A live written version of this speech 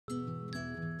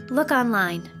Look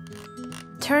online.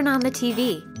 Turn on the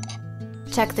TV.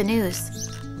 Check the news.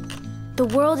 The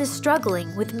world is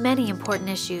struggling with many important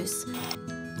issues.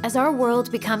 As our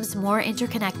world becomes more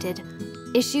interconnected,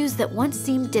 issues that once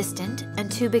seemed distant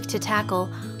and too big to tackle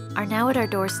are now at our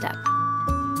doorstep.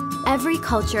 Every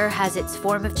culture has its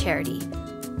form of charity.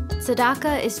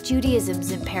 Tzedakah is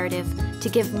Judaism's imperative to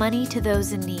give money to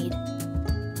those in need.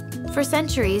 For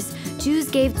centuries, Jews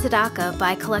gave tzedakah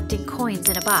by collecting coins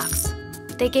in a box.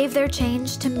 They gave their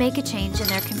change to make a change in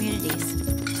their communities.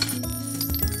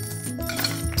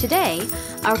 Today,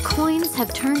 our coins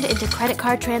have turned into credit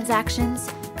card transactions,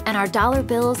 and our dollar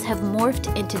bills have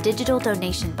morphed into digital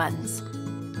donation buttons.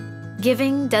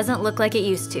 Giving doesn't look like it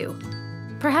used to.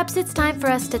 Perhaps it's time for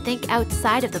us to think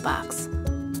outside of the box.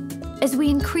 As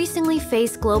we increasingly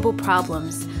face global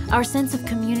problems, our sense of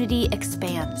community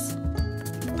expands.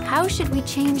 How should we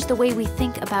change the way we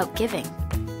think about giving?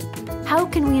 How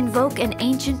can we invoke an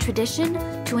ancient tradition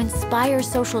to inspire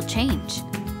social change?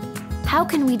 How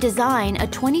can we design a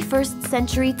 21st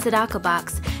century tzedakah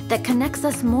box that connects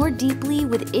us more deeply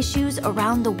with issues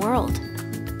around the world?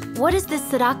 What does this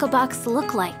tzedakah box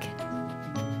look like?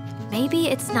 Maybe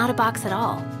it's not a box at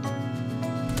all.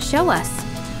 Show us.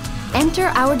 Enter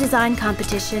our design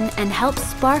competition and help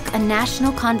spark a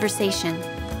national conversation.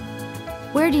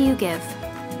 Where do you give?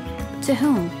 To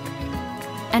whom?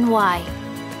 And why?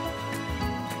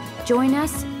 Join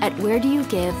us at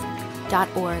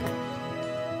wheredoyougive.org.